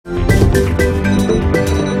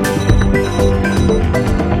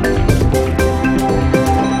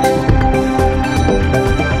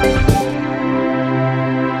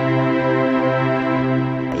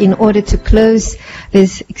In order to close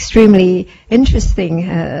this extremely interesting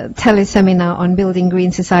teleseminar on building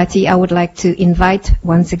green society, I would like to invite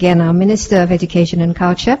once again our Minister of Education and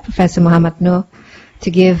Culture, Professor Muhammad Noor, to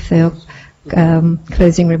give the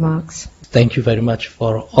closing remarks. Thank you very much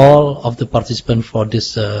for all of the participants for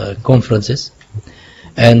this conferences.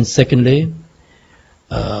 And secondly,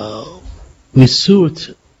 we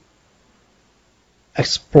should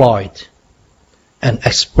exploit and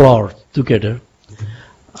explore together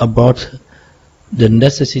about the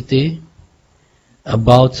necessity,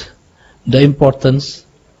 about the importance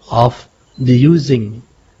of the using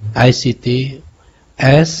ICT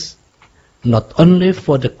as not only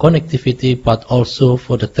for the connectivity but also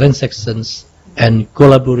for the transactions and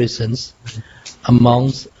collaborations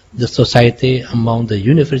amongst the society, among the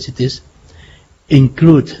universities,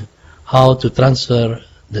 include how to transfer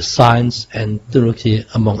the science and technology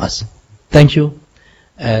among us. Thank you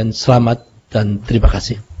and selamat dan terima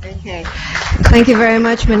kasih. Okay. Thank you very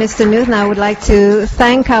much, Minister Noor. Now I would like to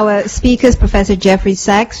thank our speakers, Professor Jeffrey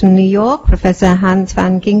Sachs from New York, Professor Hans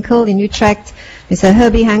van Ginkel in Utrecht, Mr.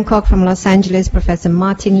 Herbie Hancock from Los Angeles, Professor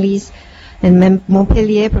Martin Lees in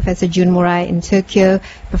Montpellier, Professor Jun Murai in Tokyo,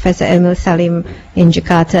 Professor Emil Salim in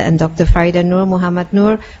Jakarta, and Dr. Farida Noor, Muhammad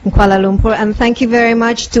Noor in Kuala Lumpur. And thank you very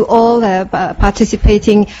much to all the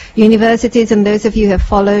participating universities and those of you who have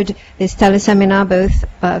followed this teleseminar both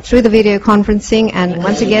through the video conferencing. And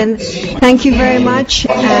once again, thank you very much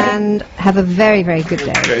and have a very, very good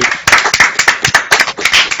day.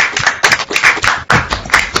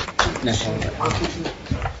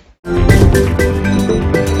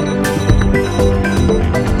 Okay.